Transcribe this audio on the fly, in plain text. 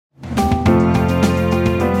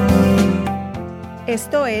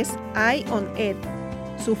Esto es Eye on Ed,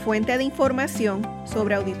 su fuente de información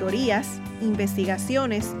sobre auditorías,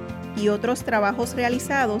 investigaciones y otros trabajos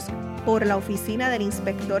realizados por la Oficina del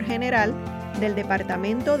Inspector General del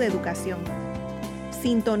Departamento de Educación.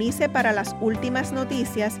 Sintonice para las últimas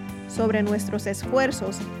noticias sobre nuestros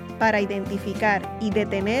esfuerzos para identificar y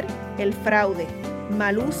detener el fraude,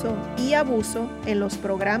 mal uso y abuso en los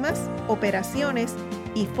programas, operaciones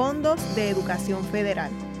y fondos de educación federal.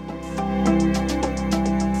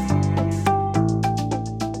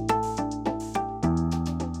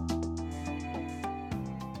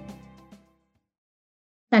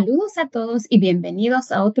 Saludos a todos y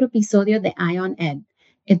bienvenidos a otro episodio de Eye on Ed,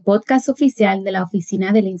 el podcast oficial de la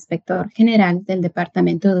Oficina del Inspector General del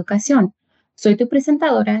Departamento de Educación. Soy tu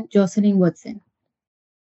presentadora, Jocelyn Woodson.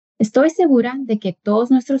 Estoy segura de que todos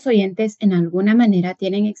nuestros oyentes en alguna manera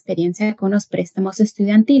tienen experiencia con los préstamos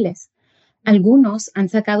estudiantiles. Algunos han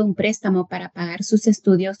sacado un préstamo para pagar sus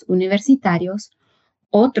estudios universitarios,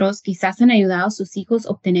 otros quizás han ayudado a sus hijos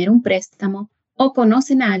a obtener un préstamo o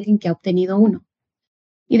conocen a alguien que ha obtenido uno.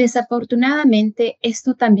 Y desafortunadamente,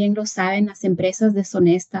 esto también lo saben las empresas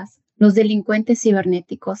deshonestas, los delincuentes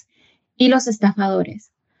cibernéticos y los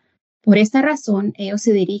estafadores. Por esta razón, ellos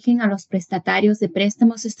se dirigen a los prestatarios de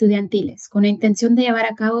préstamos estudiantiles con la intención de llevar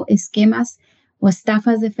a cabo esquemas o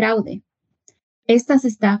estafas de fraude. Estas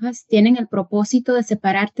estafas tienen el propósito de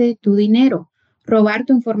separarte de tu dinero, robar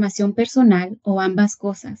tu información personal o ambas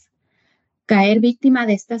cosas. Caer víctima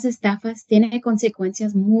de estas estafas tiene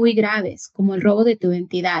consecuencias muy graves, como el robo de tu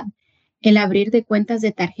identidad, el abrir de cuentas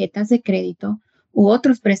de tarjetas de crédito u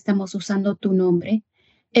otros préstamos usando tu nombre,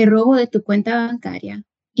 el robo de tu cuenta bancaria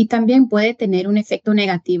y también puede tener un efecto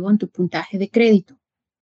negativo en tu puntaje de crédito.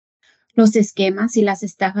 Los esquemas y las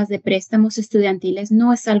estafas de préstamos estudiantiles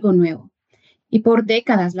no es algo nuevo, y por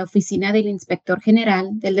décadas la Oficina del Inspector General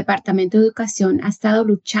del Departamento de Educación ha estado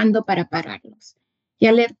luchando para pararlos y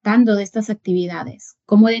alertando de estas actividades,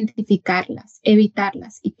 cómo identificarlas,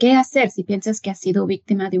 evitarlas y qué hacer si piensas que has sido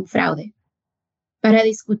víctima de un fraude. Para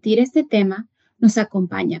discutir este tema nos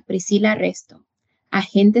acompaña Priscila Resto,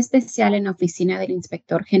 agente especial en la Oficina del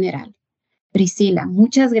Inspector General. Priscila,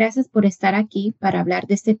 muchas gracias por estar aquí para hablar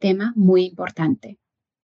de este tema muy importante.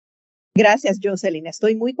 Gracias, Jocelyn.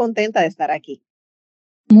 Estoy muy contenta de estar aquí.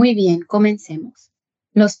 Muy bien, comencemos.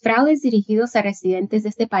 Los fraudes dirigidos a residentes de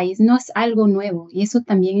este país no es algo nuevo y eso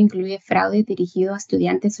también incluye fraude dirigido a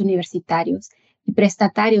estudiantes universitarios y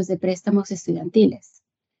prestatarios de préstamos estudiantiles.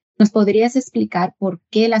 ¿Nos podrías explicar por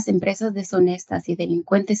qué las empresas deshonestas y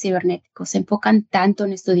delincuentes cibernéticos se enfocan tanto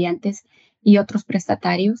en estudiantes y otros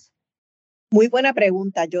prestatarios? Muy buena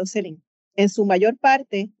pregunta, Jocelyn. En su mayor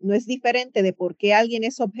parte, no es diferente de por qué alguien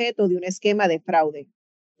es objeto de un esquema de fraude.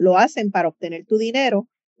 Lo hacen para obtener tu dinero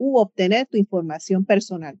u obtener tu información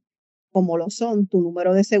personal, como lo son tu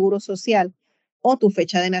número de seguro social o tu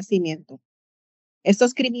fecha de nacimiento.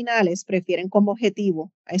 Estos criminales prefieren como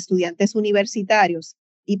objetivo a estudiantes universitarios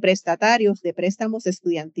y prestatarios de préstamos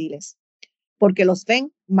estudiantiles, porque los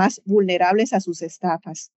ven más vulnerables a sus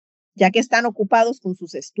estafas, ya que están ocupados con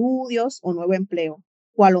sus estudios o nuevo empleo,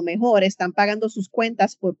 o a lo mejor están pagando sus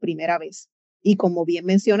cuentas por primera vez. Y como bien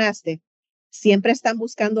mencionaste, siempre están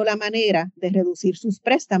buscando la manera de reducir sus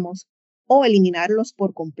préstamos o eliminarlos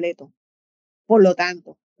por completo. Por lo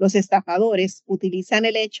tanto, los estafadores utilizan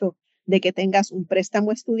el hecho de que tengas un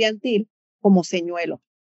préstamo estudiantil como señuelo.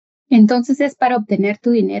 Entonces es para obtener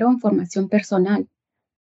tu dinero o información personal.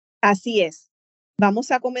 Así es.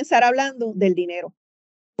 Vamos a comenzar hablando del dinero.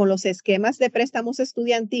 Con los esquemas de préstamos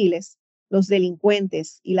estudiantiles, los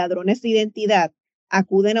delincuentes y ladrones de identidad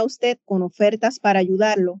acuden a usted con ofertas para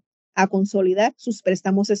ayudarlo a consolidar sus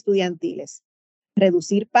préstamos estudiantiles,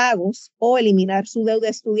 reducir pagos o eliminar su deuda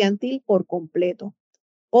estudiantil por completo,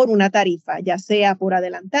 por una tarifa, ya sea por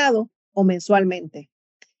adelantado o mensualmente.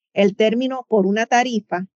 El término por una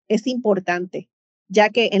tarifa es importante, ya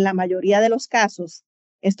que en la mayoría de los casos,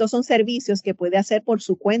 estos son servicios que puede hacer por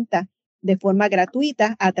su cuenta de forma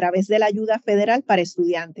gratuita a través de la ayuda federal para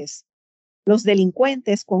estudiantes. Los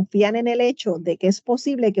delincuentes confían en el hecho de que es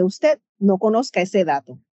posible que usted no conozca ese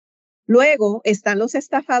dato. Luego están los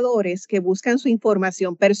estafadores que buscan su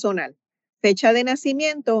información personal, fecha de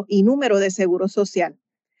nacimiento y número de seguro social.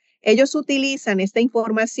 Ellos utilizan esta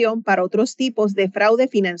información para otros tipos de fraude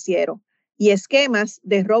financiero y esquemas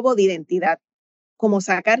de robo de identidad, como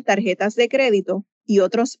sacar tarjetas de crédito y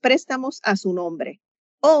otros préstamos a su nombre,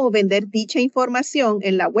 o vender dicha información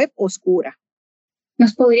en la web oscura.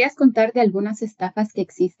 ¿Nos podrías contar de algunas estafas que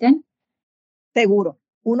existen? Seguro.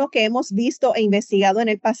 Uno que hemos visto e investigado en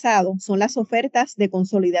el pasado son las ofertas de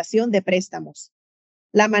consolidación de préstamos.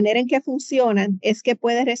 La manera en que funcionan es que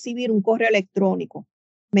puede recibir un correo electrónico,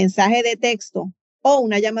 mensaje de texto o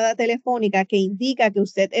una llamada telefónica que indica que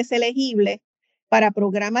usted es elegible para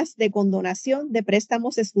programas de condonación de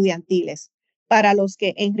préstamos estudiantiles, para los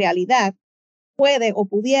que en realidad puede o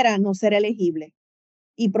pudiera no ser elegible,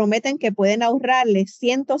 y prometen que pueden ahorrarle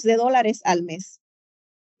cientos de dólares al mes.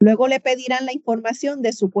 Luego le pedirán la información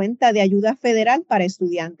de su cuenta de ayuda federal para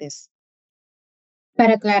estudiantes.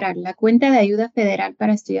 Para aclarar, ¿la cuenta de ayuda federal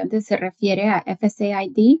para estudiantes se refiere a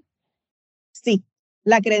FCID? Sí,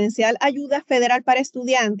 la credencial Ayuda Federal para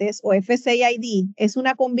Estudiantes o FCID es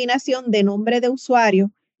una combinación de nombre de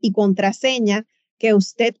usuario y contraseña que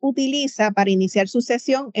usted utiliza para iniciar su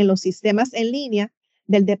sesión en los sistemas en línea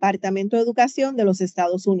del Departamento de Educación de los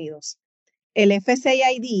Estados Unidos. El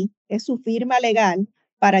FCID es su firma legal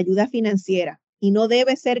para ayuda financiera y no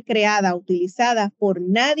debe ser creada o utilizada por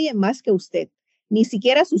nadie más que usted, ni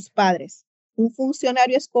siquiera sus padres, un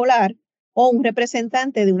funcionario escolar o un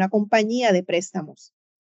representante de una compañía de préstamos.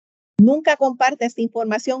 Nunca comparte esta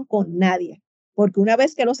información con nadie, porque una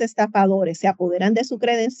vez que los estafadores se apoderan de su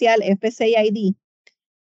credencial FCID,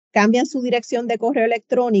 cambian su dirección de correo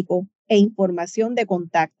electrónico e información de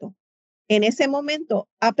contacto. En ese momento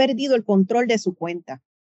ha perdido el control de su cuenta.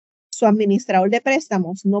 Su administrador de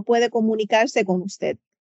préstamos no puede comunicarse con usted,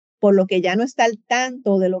 por lo que ya no está al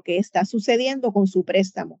tanto de lo que está sucediendo con su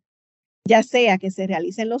préstamo, ya sea que se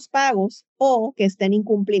realicen los pagos o que esté en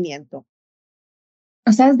incumplimiento.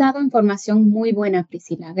 Nos has dado información muy buena,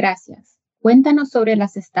 Priscila. Gracias. Cuéntanos sobre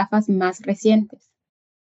las estafas más recientes.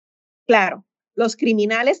 Claro, los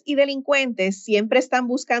criminales y delincuentes siempre están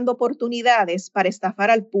buscando oportunidades para estafar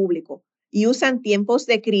al público y usan tiempos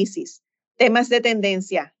de crisis, temas de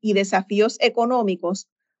tendencia y desafíos económicos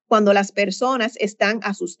cuando las personas están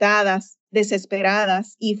asustadas,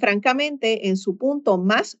 desesperadas y francamente en su punto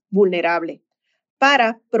más vulnerable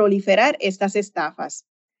para proliferar estas estafas.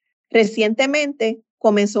 Recientemente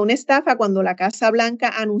comenzó una estafa cuando la Casa Blanca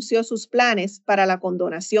anunció sus planes para la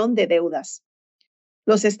condonación de deudas.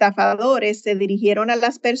 Los estafadores se dirigieron a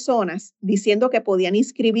las personas diciendo que podían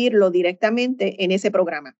inscribirlo directamente en ese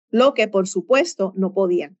programa, lo que por supuesto no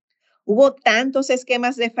podían. Hubo tantos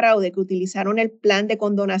esquemas de fraude que utilizaron el plan de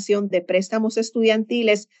condonación de préstamos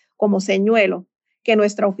estudiantiles como señuelo, que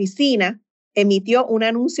nuestra oficina emitió un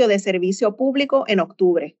anuncio de servicio público en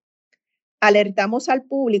octubre. Alertamos al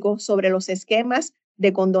público sobre los esquemas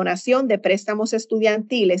de condonación de préstamos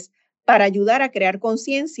estudiantiles para ayudar a crear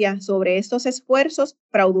conciencia sobre estos esfuerzos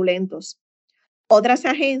fraudulentos. Otras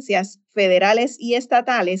agencias federales y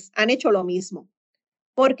estatales han hecho lo mismo,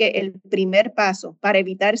 porque el primer paso para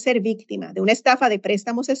evitar ser víctima de una estafa de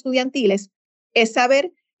préstamos estudiantiles es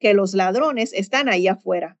saber que los ladrones están ahí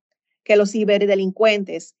afuera, que los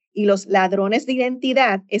ciberdelincuentes y los ladrones de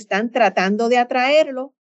identidad están tratando de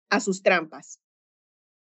atraerlo a sus trampas.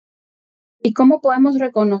 ¿Y cómo podemos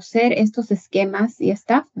reconocer estos esquemas y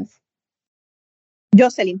estafas?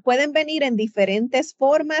 Jocelyn, pueden venir en diferentes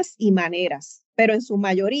formas y maneras, pero en su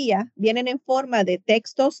mayoría vienen en forma de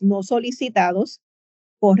textos no solicitados,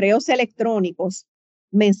 correos electrónicos,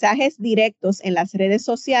 mensajes directos en las redes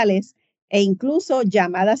sociales e incluso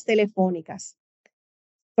llamadas telefónicas.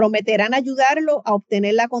 Prometerán ayudarlo a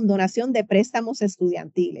obtener la condonación de préstamos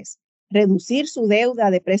estudiantiles, reducir su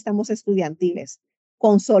deuda de préstamos estudiantiles,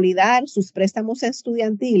 consolidar sus préstamos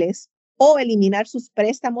estudiantiles o eliminar sus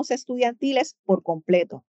préstamos estudiantiles por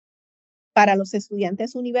completo. Para los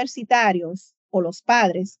estudiantes universitarios o los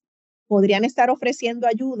padres, podrían estar ofreciendo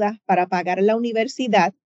ayuda para pagar la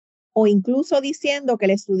universidad o incluso diciendo que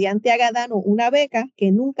el estudiante haga dano una beca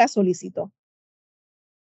que nunca solicitó.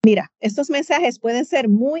 Mira, estos mensajes pueden ser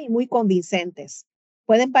muy convincentes.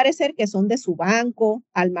 Pueden parecer que son de su banco,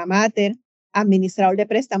 alma mater, administrador de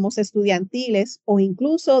préstamos estudiantiles o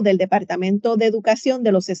incluso del Departamento de Educación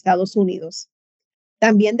de los Estados Unidos.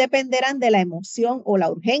 También dependerán de la emoción o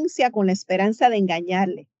la urgencia con la esperanza de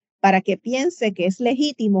engañarle, para que piense que es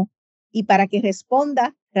legítimo y para que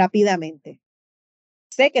responda rápidamente.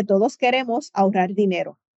 Sé que todos queremos ahorrar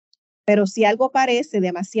dinero, pero si algo parece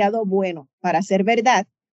demasiado bueno para ser verdad,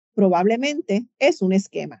 probablemente es un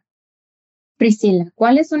esquema. Priscila,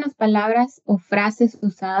 ¿cuáles son las palabras o frases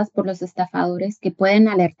usadas por los estafadores que pueden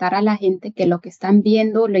alertar a la gente que lo que están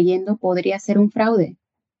viendo o leyendo podría ser un fraude?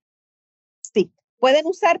 Sí, pueden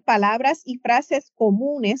usar palabras y frases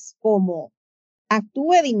comunes como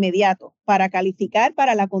actúe de inmediato para calificar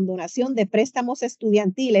para la condonación de préstamos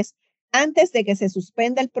estudiantiles antes de que se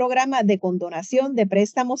suspenda el programa de condonación de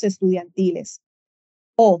préstamos estudiantiles.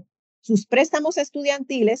 O sus préstamos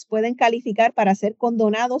estudiantiles pueden calificar para ser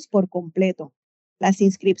condonados por completo. Las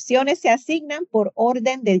inscripciones se asignan por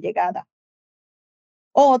orden de llegada.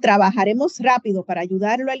 O trabajaremos rápido para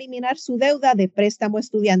ayudarlo a eliminar su deuda de préstamo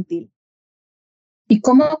estudiantil. ¿Y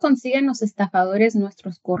cómo consiguen los estafadores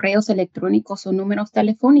nuestros correos electrónicos o números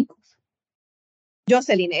telefónicos?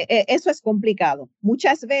 Jocelyn, eso es complicado.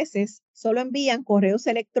 Muchas veces solo envían correos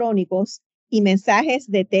electrónicos y mensajes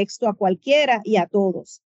de texto a cualquiera y a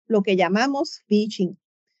todos, lo que llamamos phishing,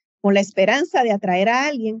 con la esperanza de atraer a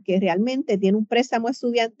alguien que realmente tiene un préstamo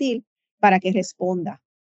estudiantil para que responda.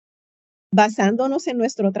 Basándonos en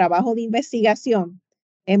nuestro trabajo de investigación,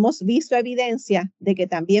 hemos visto evidencia de que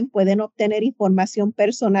también pueden obtener información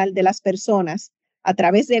personal de las personas a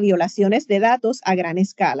través de violaciones de datos a gran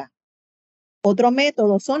escala. Otro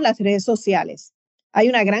método son las redes sociales. Hay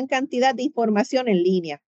una gran cantidad de información en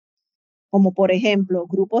línea, como por ejemplo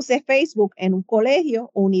grupos de Facebook en un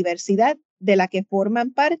colegio o universidad de la que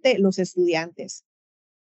forman parte los estudiantes.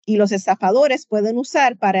 Y los estafadores pueden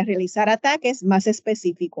usar para realizar ataques más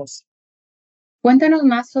específicos. Cuéntanos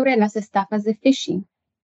más sobre las estafas de phishing.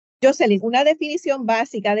 Jocelyn, una definición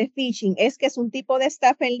básica de phishing es que es un tipo de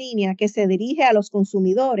estafa en línea que se dirige a los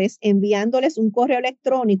consumidores enviándoles un correo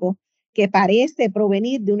electrónico que parece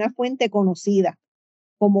provenir de una fuente conocida,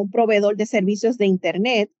 como un proveedor de servicios de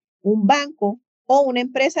Internet, un banco o una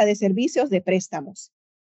empresa de servicios de préstamos.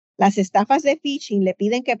 Las estafas de phishing le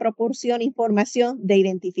piden que proporcione información de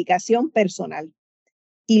identificación personal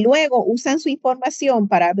y luego usan su información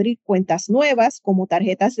para abrir cuentas nuevas como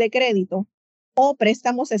tarjetas de crédito o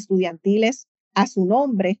préstamos estudiantiles a su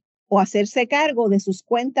nombre o hacerse cargo de sus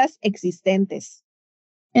cuentas existentes.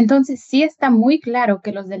 Entonces, sí está muy claro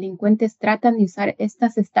que los delincuentes tratan de usar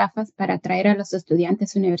estas estafas para atraer a los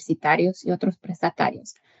estudiantes universitarios y otros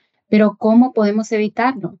prestatarios. Pero ¿cómo podemos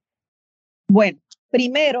evitarlo? Bueno,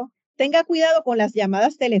 primero, tenga cuidado con las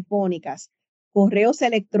llamadas telefónicas, correos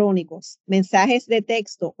electrónicos, mensajes de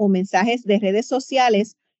texto o mensajes de redes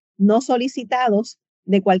sociales no solicitados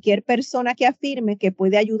de cualquier persona que afirme que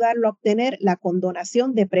puede ayudarlo a obtener la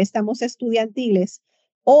condonación de préstamos estudiantiles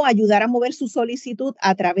o ayudar a mover su solicitud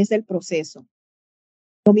a través del proceso.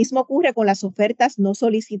 Lo mismo ocurre con las ofertas no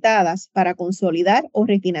solicitadas para consolidar o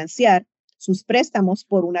refinanciar sus préstamos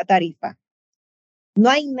por una tarifa. No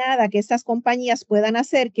hay nada que estas compañías puedan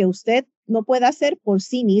hacer que usted no pueda hacer por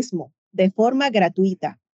sí mismo, de forma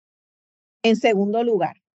gratuita. En segundo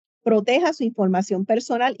lugar, proteja su información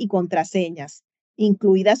personal y contraseñas,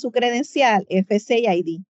 incluida su credencial FC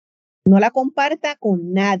ID. No la comparta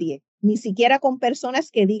con nadie, ni siquiera con personas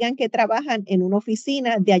que digan que trabajan en una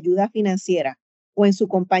oficina de ayuda financiera o en su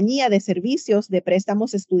compañía de servicios de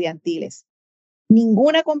préstamos estudiantiles.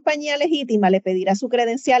 Ninguna compañía legítima le pedirá su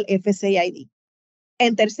credencial FC ID.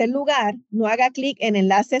 En tercer lugar, no haga clic en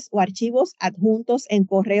enlaces o archivos adjuntos en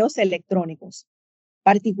correos electrónicos,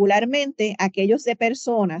 particularmente aquellos de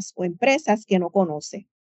personas o empresas que no conoce.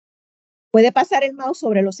 Puede pasar el mouse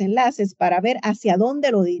sobre los enlaces para ver hacia dónde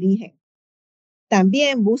lo dirigen.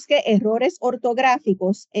 También busque errores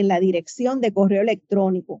ortográficos en la dirección de correo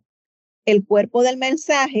electrónico, el cuerpo del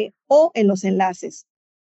mensaje o en los enlaces.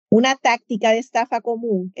 Una táctica de estafa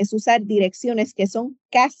común es usar direcciones que son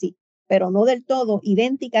casi, pero no del todo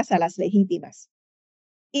idénticas a las legítimas.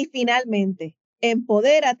 Y finalmente,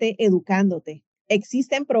 empodérate educándote.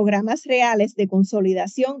 Existen programas reales de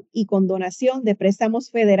consolidación y condonación de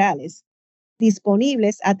préstamos federales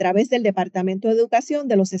disponibles a través del Departamento de Educación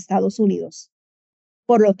de los Estados Unidos.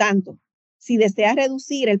 Por lo tanto, si desea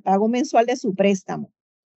reducir el pago mensual de su préstamo,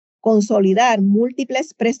 consolidar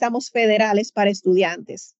múltiples préstamos federales para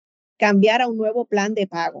estudiantes, cambiar a un nuevo plan de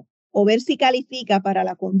pago o ver si califica para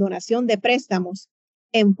la condonación de préstamos,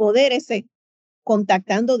 empodérese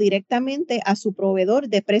contactando directamente a su proveedor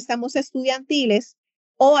de préstamos estudiantiles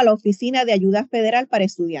o a la Oficina de Ayuda Federal para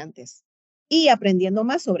Estudiantes y aprendiendo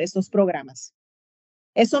más sobre estos programas.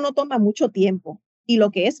 Eso no toma mucho tiempo y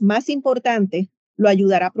lo que es más importante, lo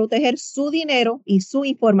ayudará a proteger su dinero y su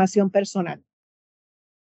información personal.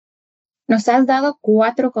 Nos has dado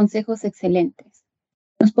 4 consejos excelentes.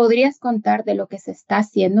 ¿Nos podrías contar de lo que se está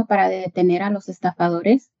haciendo para detener a los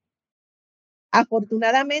estafadores?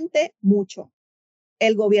 Afortunadamente, mucho.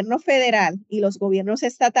 El gobierno federal y los gobiernos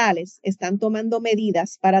estatales están tomando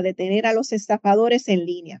medidas para detener a los estafadores en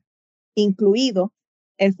línea, incluido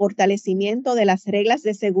el fortalecimiento de las reglas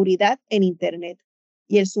de seguridad en Internet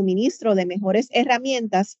y el suministro de mejores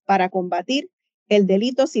herramientas para combatir el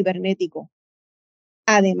delito cibernético.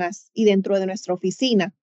 Además, y dentro de nuestra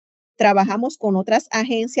oficina, trabajamos con otras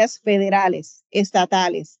agencias federales,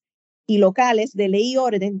 estatales y locales de ley y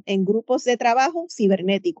orden en grupos de trabajo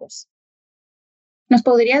cibernéticos. ¿Nos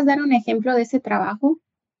podrías dar un ejemplo de ese trabajo?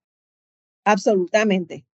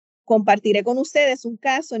 Absolutamente. Compartiré con ustedes un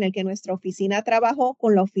caso en el que nuestra oficina trabajó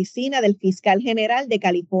con la oficina del fiscal general de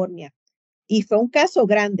California. Y fue un caso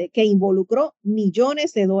grande que involucró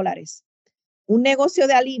millones de dólares. Un negocio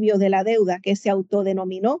de alivio de la deuda que se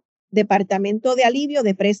autodenominó Departamento de Alivio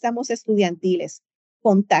de Préstamos Estudiantiles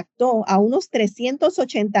contactó a unos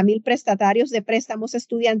 380,000 prestatarios de préstamos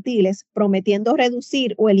estudiantiles prometiendo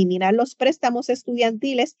reducir o eliminar los préstamos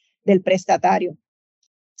estudiantiles del prestatario.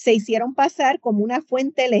 Se hicieron pasar como una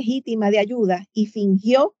fuente legítima de ayuda y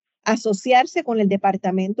fingió asociarse con el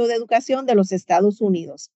Departamento de Educación de los Estados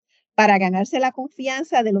Unidos para ganarse la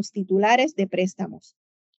confianza de los titulares de préstamos.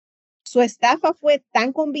 Su estafa fue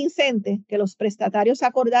tan convincente que los prestatarios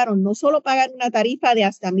acordaron no solo pagar una tarifa de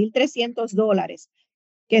hasta $1,300,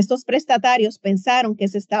 que estos prestatarios pensaron que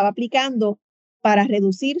se estaba aplicando para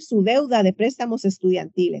reducir su deuda de préstamos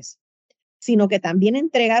estudiantiles, sino que también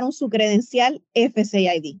entregaron su credencial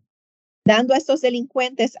FCID, dando a estos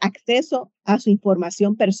delincuentes acceso a su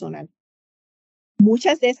información personal.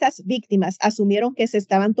 Muchas de estas víctimas asumieron que se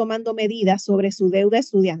estaban tomando medidas sobre su deuda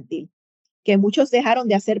estudiantil, que muchos dejaron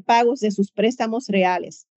de hacer pagos de sus préstamos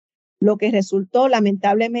reales, lo que resultó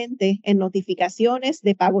lamentablemente en notificaciones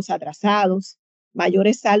de pagos atrasados,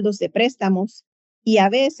 mayores saldos de préstamos y a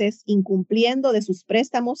veces incumpliendo de sus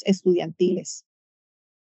préstamos estudiantiles.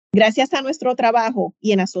 Gracias a nuestro trabajo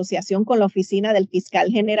y en asociación con la Oficina del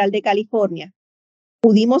Fiscal General de California,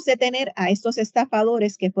 pudimos detener a estos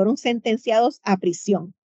estafadores que fueron sentenciados a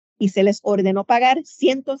prisión y se les ordenó pagar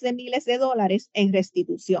cientos de miles de dólares en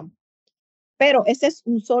restitución. Pero ese es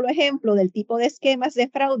un solo ejemplo del tipo de esquemas de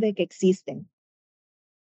fraude que existen.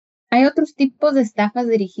 ¿Hay otros tipos de estafas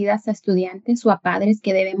dirigidas a estudiantes o a padres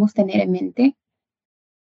que debemos tener en mente?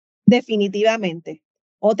 Definitivamente.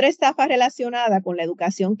 Otra estafa relacionada con la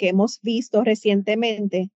educación que hemos visto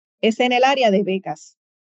recientemente es en el área de becas.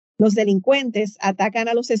 Los delincuentes atacan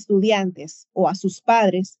a los estudiantes o a sus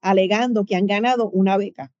padres alegando que han ganado una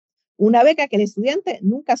beca que el estudiante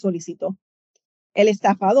nunca solicitó. El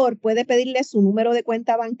estafador puede pedirle su número de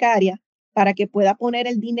cuenta bancaria para que pueda poner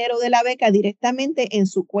el dinero de la beca directamente en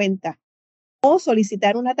su cuenta o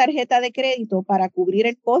solicitar una tarjeta de crédito para cubrir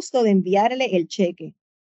el costo de enviarle el cheque.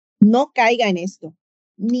 No caiga en esto.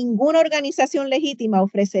 Ninguna organización legítima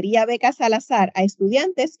ofrecería becas al azar a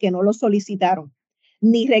estudiantes que no lo solicitaron,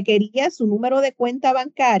 ni requería su número de cuenta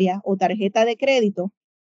bancaria o tarjeta de crédito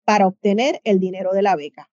para obtener el dinero de la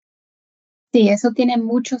beca. Sí, eso tiene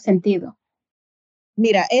mucho sentido.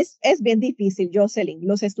 Mira, es bien difícil, Jocelyn.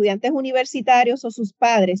 Los estudiantes universitarios o sus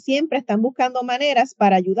padres siempre están buscando maneras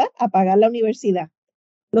para ayudar a pagar la universidad.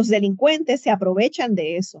 Los delincuentes se aprovechan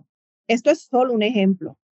de eso. Esto es solo un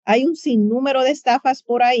ejemplo. Hay un sinnúmero de estafas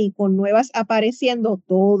por ahí con nuevas apareciendo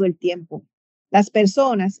todo el tiempo. Las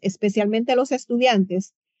personas, especialmente los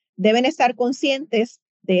estudiantes, deben estar conscientes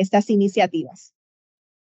de estas iniciativas.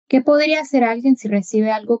 ¿Qué podría hacer alguien si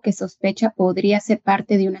recibe algo que sospecha podría ser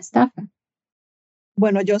parte de una estafa?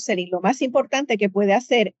 Bueno, Jocelyn, lo más importante que puede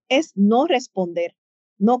hacer es no responder.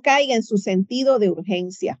 No caiga en su sentido de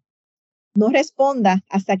urgencia. No responda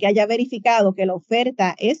hasta que haya verificado que la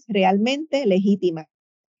oferta es realmente legítima.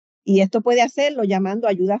 Y esto puede hacerlo llamando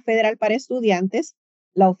a Ayuda Federal para Estudiantes,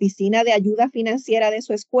 la Oficina de Ayuda Financiera de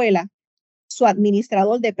su escuela, su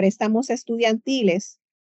administrador de préstamos estudiantiles,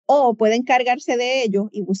 o puede encargarse de ello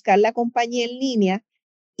y buscar la compañía en línea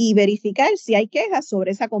y verificar si hay quejas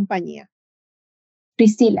sobre esa compañía.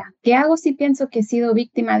 Priscila, ¿qué hago si pienso que he sido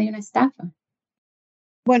víctima de una estafa?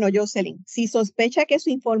 Bueno, Jocelyn, si sospecha que su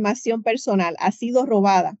información personal ha sido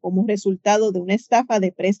robada como resultado de una estafa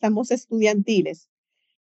de préstamos estudiantiles,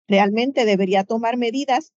 realmente debería tomar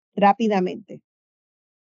medidas rápidamente.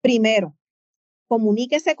 Primero,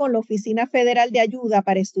 comuníquese con la Oficina Federal de Ayuda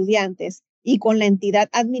para Estudiantes y con la entidad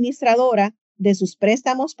administradora de sus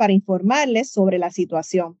préstamos para informarles sobre la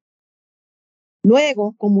situación.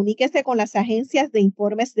 Luego, comuníquese con las agencias de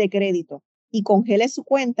informes de crédito y congele su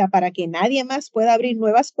cuenta para que nadie más pueda abrir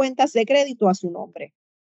nuevas cuentas de crédito a su nombre.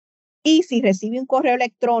 Y si recibe un correo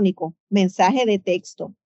electrónico, mensaje de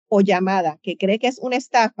texto o llamada que cree que es una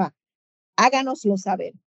estafa, háganoslo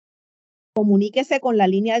saber. Comuníquese con la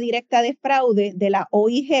línea directa de fraude de la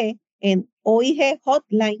OIG en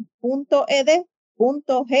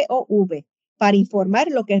oighotline.ed.gov para informar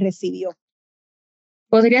lo que recibió.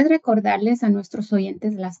 ¿Podrías recordarles a nuestros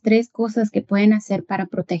oyentes las 3 cosas que pueden hacer para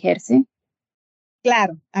protegerse?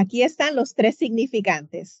 Claro, aquí están los 3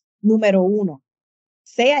 significantes. Número 1,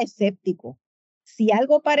 sea escéptico. Si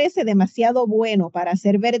algo parece demasiado bueno para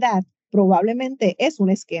ser verdad, probablemente es un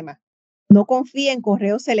esquema. No confíe en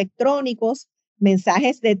correos electrónicos,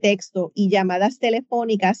 mensajes de texto y llamadas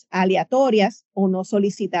telefónicas aleatorias o no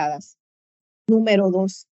solicitadas. Número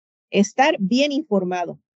 2, estar bien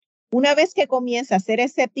informado. Una vez que comienza a ser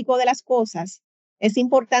escéptico de las cosas, es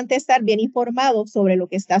importante estar bien informado sobre lo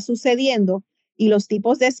que está sucediendo y los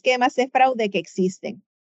tipos de esquemas de fraude que existen.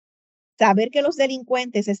 Saber que los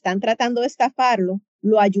delincuentes están tratando de estafarlo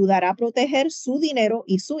lo ayudará a proteger su dinero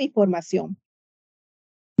y su información.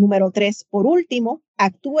 Número 3. Por último,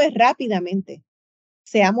 actúe rápidamente.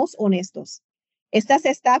 Seamos honestos. Estas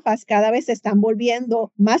estafas cada vez se están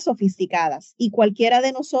volviendo más sofisticadas y cualquiera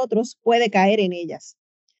de nosotros puede caer en ellas.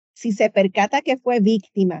 Si se percata que fue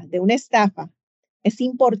víctima de una estafa, es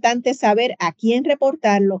importante saber a quién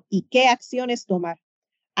reportarlo y qué acciones tomar.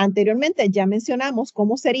 Anteriormente ya mencionamos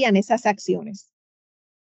cómo serían esas acciones.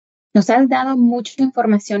 Nos has dado mucha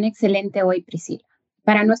información excelente hoy, Priscila.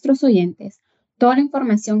 Para nuestros oyentes, toda la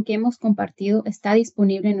información que hemos compartido está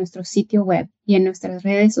disponible en nuestro sitio web y en nuestras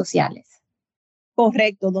redes sociales.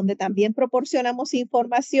 Correcto, donde también proporcionamos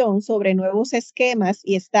información sobre nuevos esquemas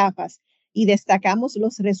y estafas y destacamos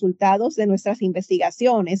los resultados de nuestras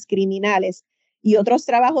investigaciones criminales y otros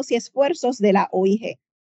trabajos y esfuerzos de la OIG.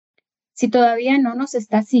 Si todavía no nos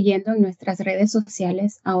estás siguiendo en nuestras redes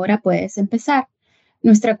sociales, ahora puedes empezar.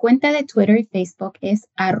 Nuestra cuenta de Twitter y Facebook es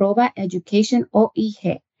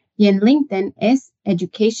 @educationoig y en LinkedIn es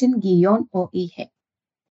education-oig.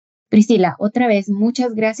 Priscila, otra vez,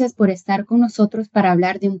 muchas gracias por estar con nosotros para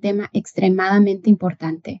hablar de un tema extremadamente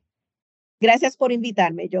importante. Gracias por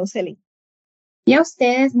invitarme, Jocelyn. Y a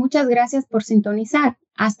ustedes, muchas gracias por sintonizar.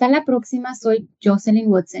 Hasta la próxima, soy Jocelyn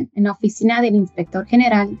Woodson, en la oficina del Inspector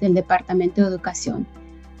General del Departamento de Educación.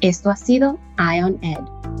 Esto ha sido Eye on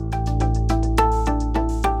Ed.